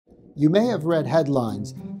You may have read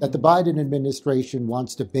headlines that the Biden administration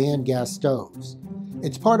wants to ban gas stoves.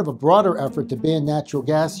 It's part of a broader effort to ban natural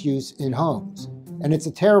gas use in homes, and it's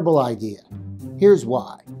a terrible idea. Here's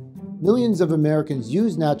why. Millions of Americans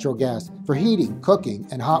use natural gas for heating, cooking,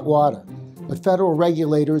 and hot water, but federal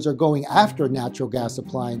regulators are going after natural gas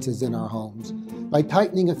appliances in our homes by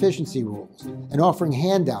tightening efficiency rules and offering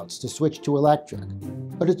handouts to switch to electric.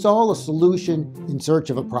 But it's all a solution in search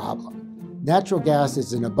of a problem. Natural gas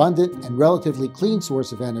is an abundant and relatively clean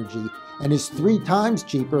source of energy and is 3 times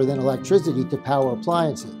cheaper than electricity to power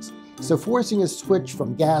appliances. So forcing a switch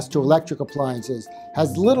from gas to electric appliances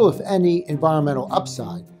has little, if any, environmental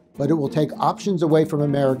upside, but it will take options away from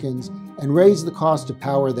Americans and raise the cost to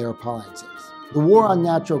power their appliances. The war on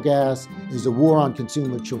natural gas is a war on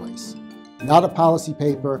consumer choice. Not a policy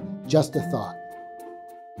paper, just a thought.